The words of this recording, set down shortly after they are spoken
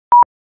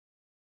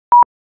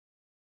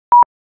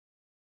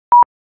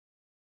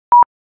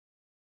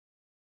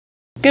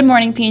Good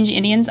morning, PNG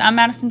Indians. I'm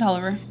Madison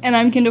Tolliver. And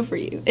I'm Kendall for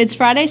you. It's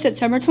Friday,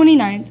 September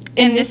 29th.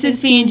 And this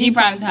is PNG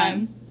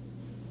Primetime.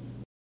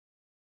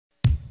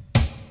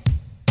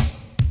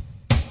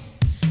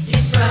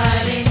 It's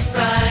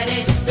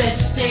Friday, the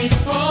best day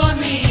for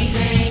me.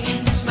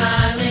 Hanging,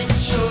 smiling,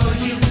 sure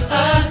you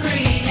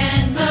agree.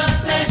 And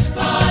the best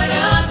part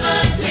of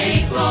the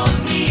day for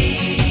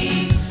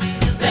me,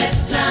 the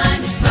best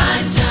time is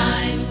prime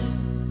time.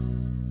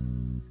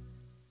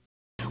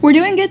 We're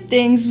doing good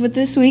things with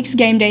this week's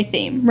game day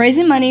theme,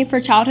 raising money for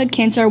Childhood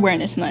Cancer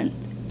Awareness Month.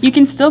 You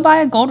can still buy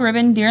a gold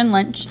ribbon during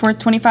lunch for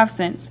 25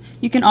 cents.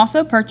 You can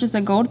also purchase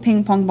a gold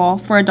ping pong ball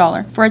for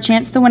 $1 for a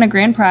chance to win a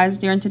grand prize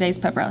during today's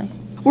pep rally.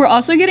 We're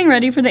also getting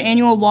ready for the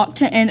annual Walk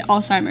to End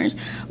Alzheimer's,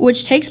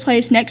 which takes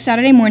place next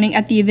Saturday morning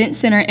at the Event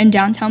Center in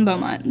downtown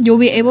Beaumont. You'll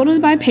be able to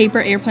buy paper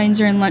airplanes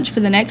during lunch for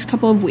the next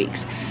couple of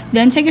weeks.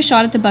 Then take a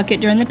shot at the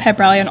bucket during the pep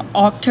rally on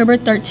October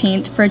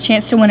 13th for a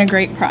chance to win a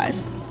great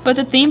prize. But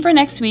the theme for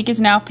next week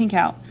is now Pink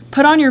Out.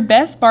 Put on your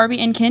best Barbie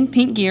and Ken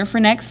pink gear for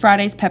next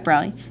Friday's pep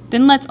rally.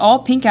 Then let's all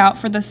pink out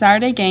for the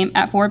Saturday game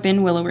at Fort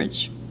Bend Willow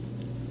Ridge.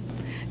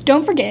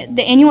 Don't forget,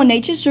 the annual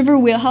Nature's River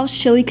Wheelhouse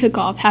Chili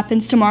Cook-Off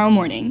happens tomorrow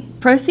morning.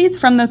 Proceeds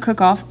from the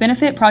cook-off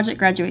benefit project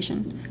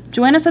graduation.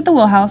 Join us at the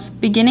Wheelhouse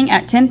beginning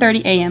at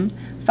 10:30 a.m.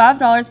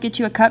 $5 gets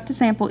you a cup to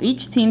sample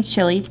each team's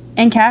chili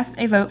and cast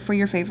a vote for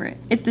your favorite.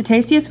 It's the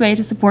tastiest way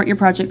to support your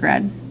project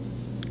grad.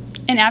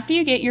 And after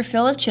you get your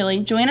fill of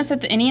chili, join us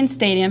at the Indian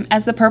Stadium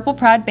as the Purple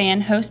Pride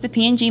Band hosts the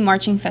PNG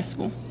Marching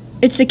Festival.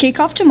 It's the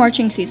kickoff to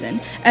marching season,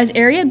 as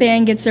area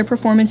band gets their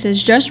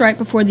performances just right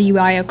before the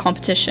UIO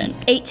competition.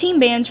 18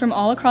 bands from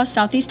all across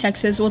Southeast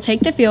Texas will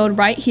take the field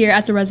right here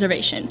at the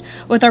reservation,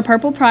 with our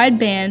Purple Pride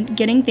Band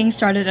getting things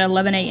started at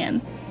 11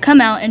 a.m.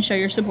 Come out and show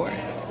your support.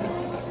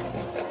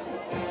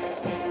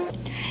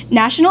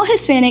 National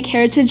Hispanic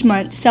Heritage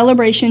Month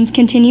celebrations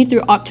continue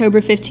through October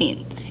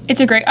 15th. It's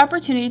a great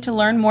opportunity to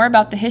learn more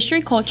about the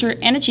history, culture,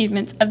 and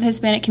achievements of the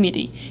Hispanic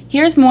community.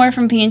 Here's more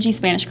from PNG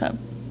Spanish Club.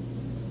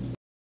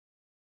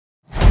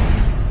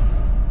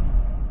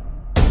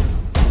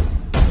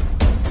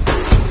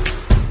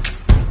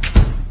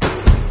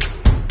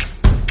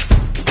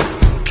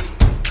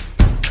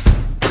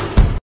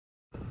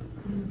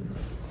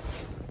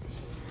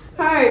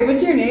 Hi,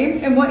 what's your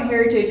name and what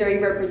heritage are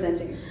you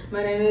representing?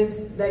 My name is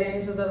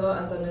Dariani Sotelo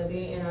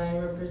Antonetti and I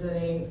am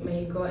representing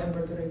Mexico and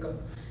Puerto Rico.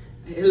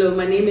 Hello,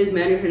 my name is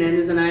Manuel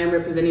Hernandez and I am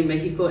representing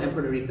Mexico and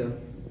Puerto Rico.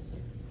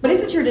 What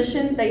is a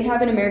tradition that you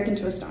have an American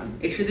twist on?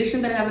 A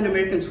tradition that I have an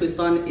American twist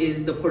on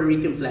is the Puerto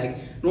Rican flag.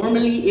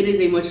 Normally it is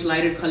a much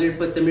lighter color,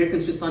 but the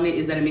American twist on it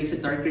is that it makes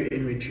it darker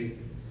and richer.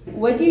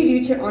 What do you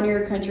do to honor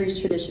your country's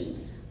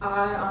traditions?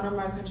 I honor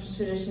my country's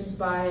traditions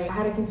by, I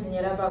had a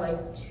quinceañera about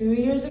like 2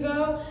 years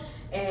ago,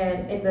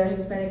 and in the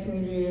Hispanic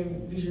community it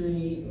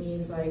usually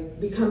means like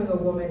becoming a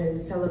woman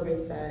and it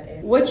celebrates that.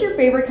 And what's your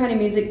favorite kind of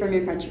music from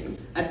your country?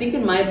 I think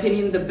in my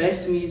opinion the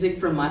best music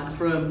from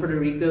Puerto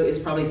Rico is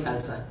probably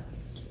salsa.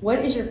 What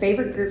is your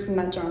favorite group from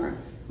that genre?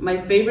 My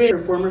favorite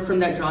performer from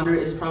that genre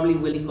is probably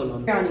Willie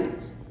Colon. Johnny,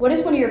 what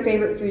is one of your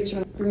favorite foods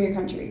from your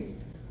country?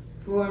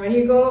 for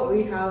Mexico,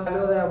 we have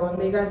algo de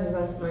albóndigas,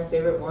 that's my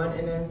favorite one,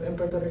 and in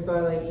Puerto Rico,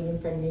 I like eating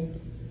pernil.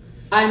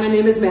 Hi, my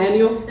name is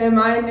Manuel. And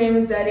my name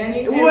is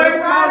Dariani. And we're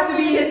proud to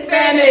be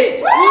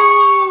Hispanic!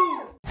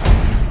 Woo!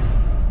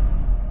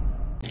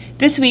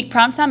 This week,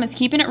 Primetime is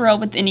keeping it real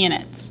with the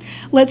Indianettes.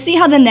 Let's see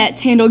how the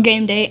Nets handle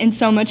game day and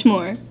so much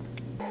more.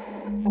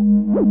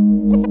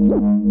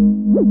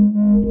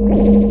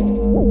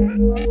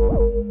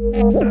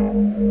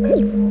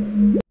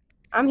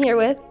 I'm here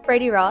with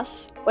Brady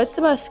Ross. What's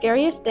the most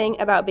scariest thing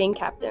about being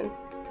captain?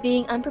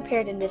 Being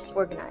unprepared and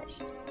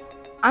disorganized.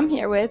 I'm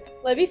here with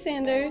Libby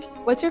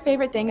Sanders. What's your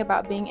favorite thing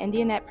about being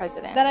Indianet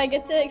president? That I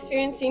get to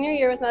experience senior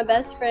year with my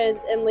best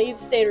friends and lead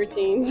state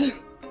routines.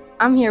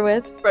 I'm here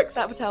with Brooke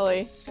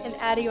Sapatelli. And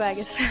Addie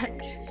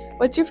Wagasback.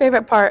 What's your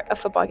favorite part of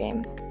football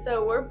games?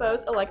 So we're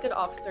both elected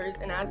officers,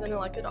 and as an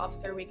elected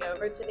officer, we go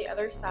over to the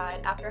other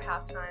side after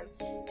halftime,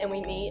 and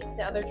we meet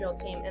the other drill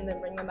team and then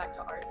bring them back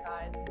to our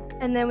side.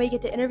 And then we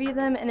get to interview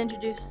them and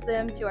introduce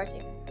them to our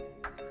team.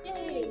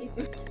 Yay!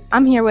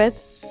 I'm here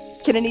with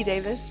Kennedy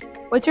Davis.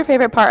 What's your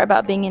favorite part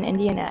about being an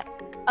Indianet?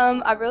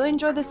 I really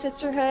enjoy the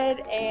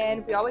sisterhood,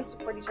 and we always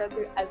support each other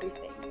through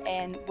everything,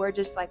 and we're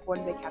just like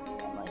one big happy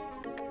family.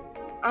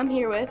 I'm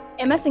here with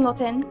Emma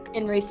Singleton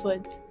and Reese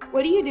Woods.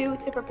 What do you do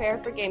to prepare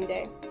for game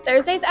day?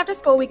 Thursdays after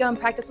school, we go and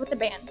practice with the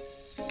band.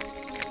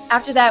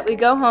 After that, we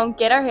go home,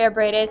 get our hair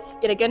braided,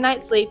 get a good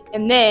night's sleep,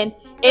 and then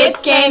it's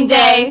game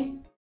day!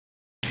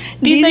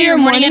 These are your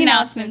morning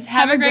announcements.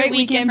 Have a great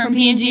weekend from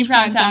PNG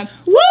Primetime.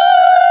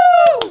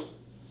 Woo!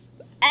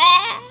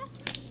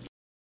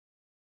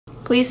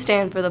 Please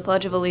stand for the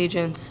Pledge of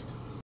Allegiance.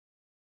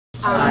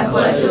 I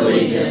pledge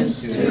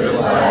allegiance to the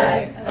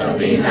flag of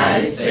the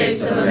United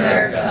States of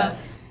America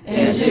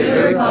and to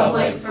the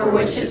republic for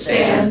which it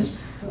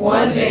stands,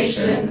 one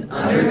nation,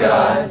 under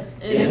God,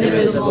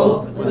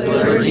 indivisible, with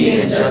liberty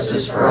and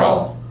justice for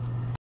all.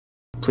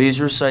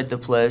 Please recite the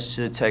pledge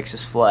to the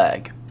Texas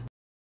flag.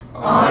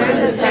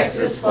 honor the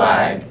Texas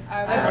flag.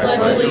 I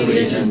pledge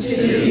allegiance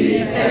to thee,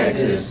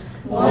 Texas,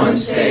 one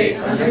state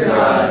under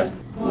God,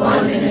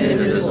 one and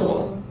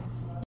indivisible.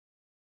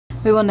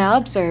 We will now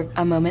observe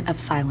a moment of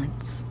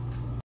silence.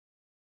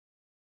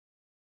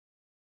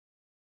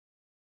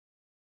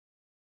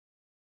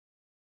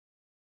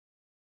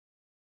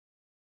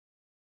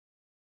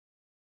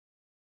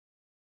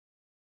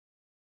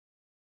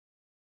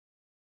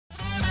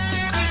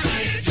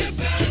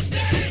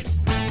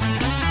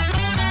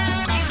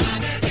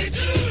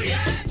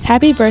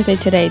 Happy birthday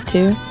today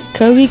to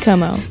Kobe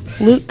Como,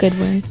 Luke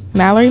Goodwin,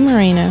 Mallory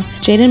Moreno,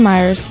 Jaden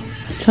Myers,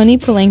 Tony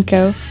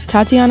Polenko,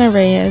 Tatiana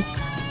Reyes,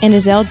 and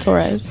Isel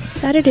Torres.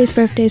 Saturday's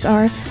birthdays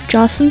are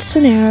Jocelyn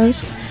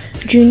Cineros,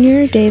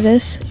 Junior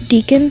Davis,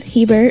 Deacon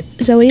Hebert,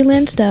 Zoe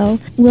Lansdell,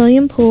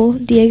 William Poole,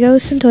 Diego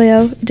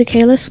Santoyo,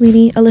 DeKayla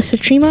Sweeney, Alyssa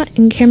Tremont,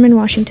 and Cameron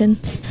Washington.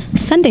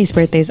 Sunday's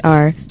birthdays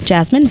are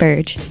Jasmine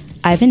Burge,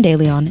 Ivan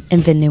DeLeon,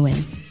 and Vin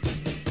Nguyen.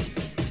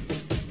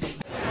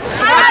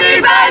 Happy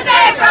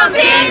birthday from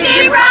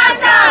PNG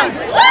PRIMETIME!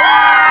 Woo!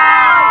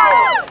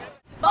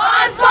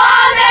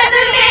 Bonsoir, mes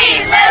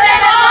amis!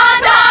 Levez le bon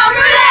temps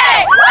brûlé!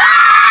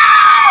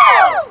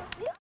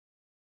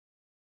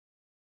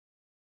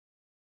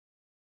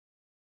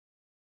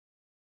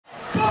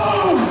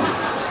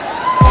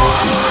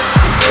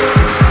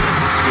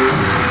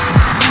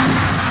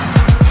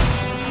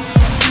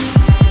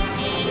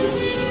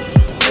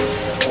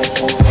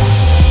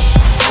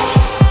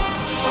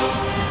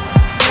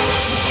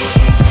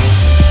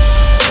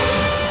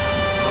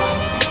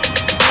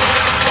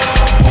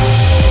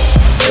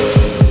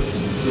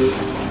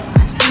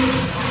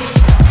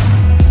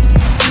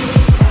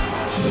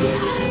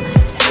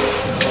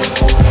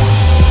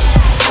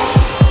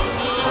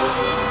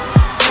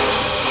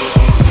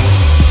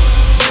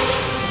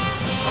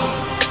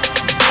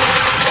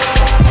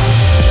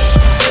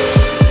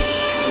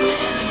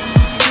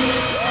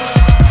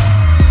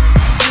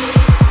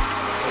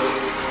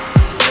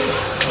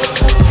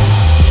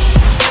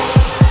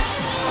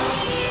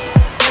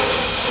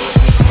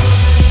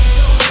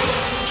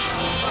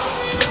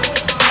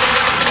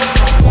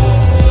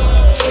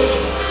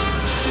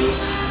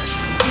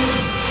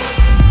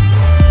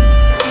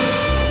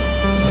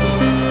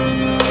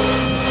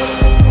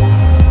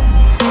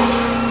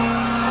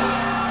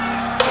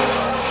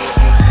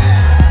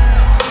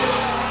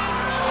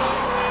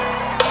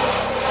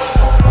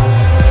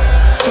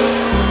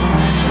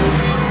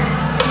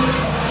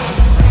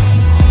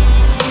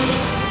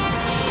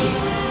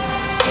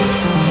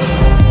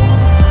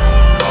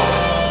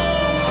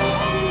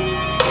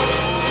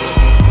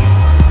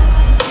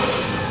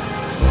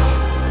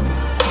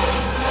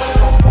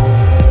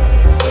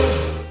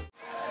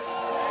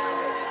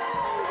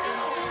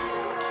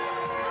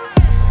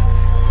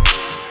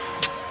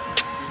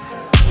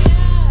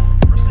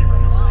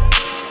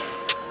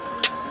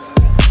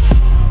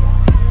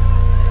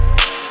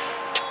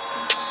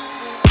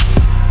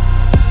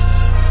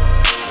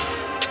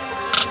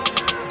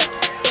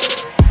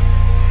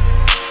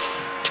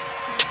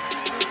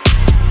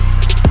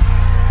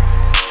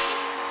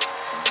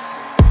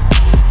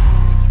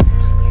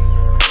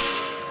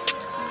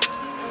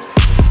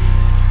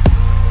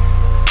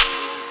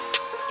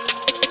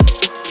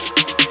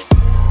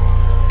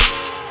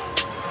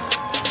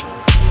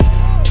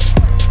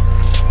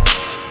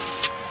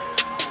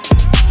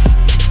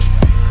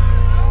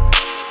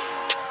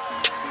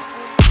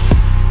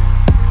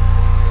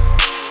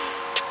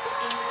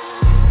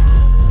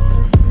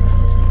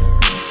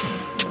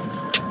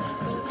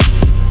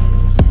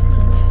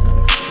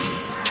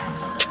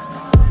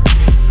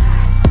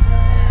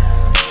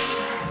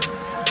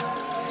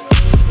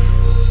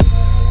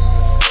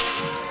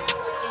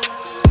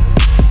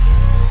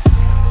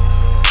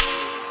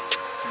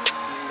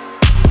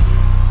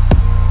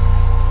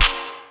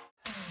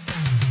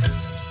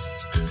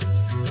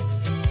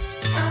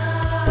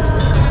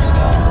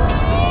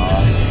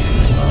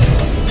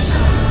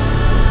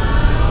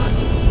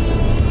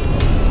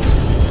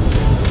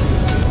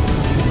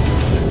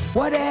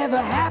 Whatever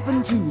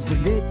happened to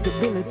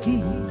predictability?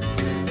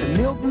 The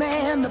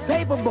milkman, the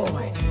paper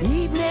boy,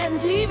 evening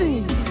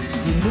TV.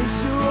 You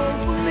miss your old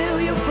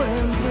familiar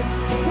friends, but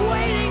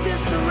waiting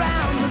just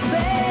around the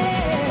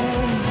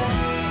bend.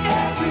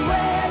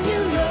 Everywhere you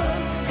look,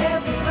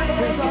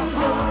 there's a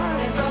heart,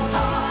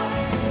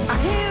 a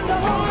hand to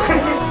hold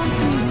on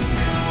to.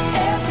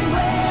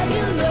 Everywhere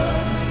you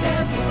look,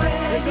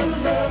 there's a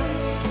love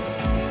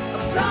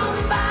of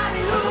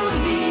somebody who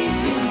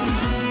needs you.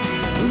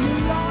 When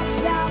you're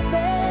lost out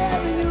there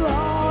and you're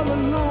all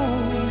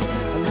alone,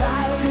 a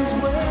life is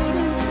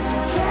waiting to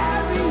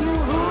carry you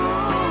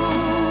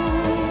home.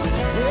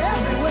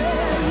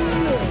 Everywhere you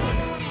look,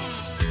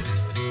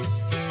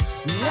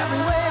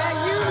 everywhere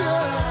you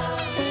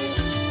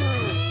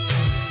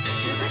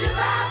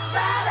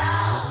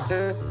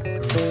look.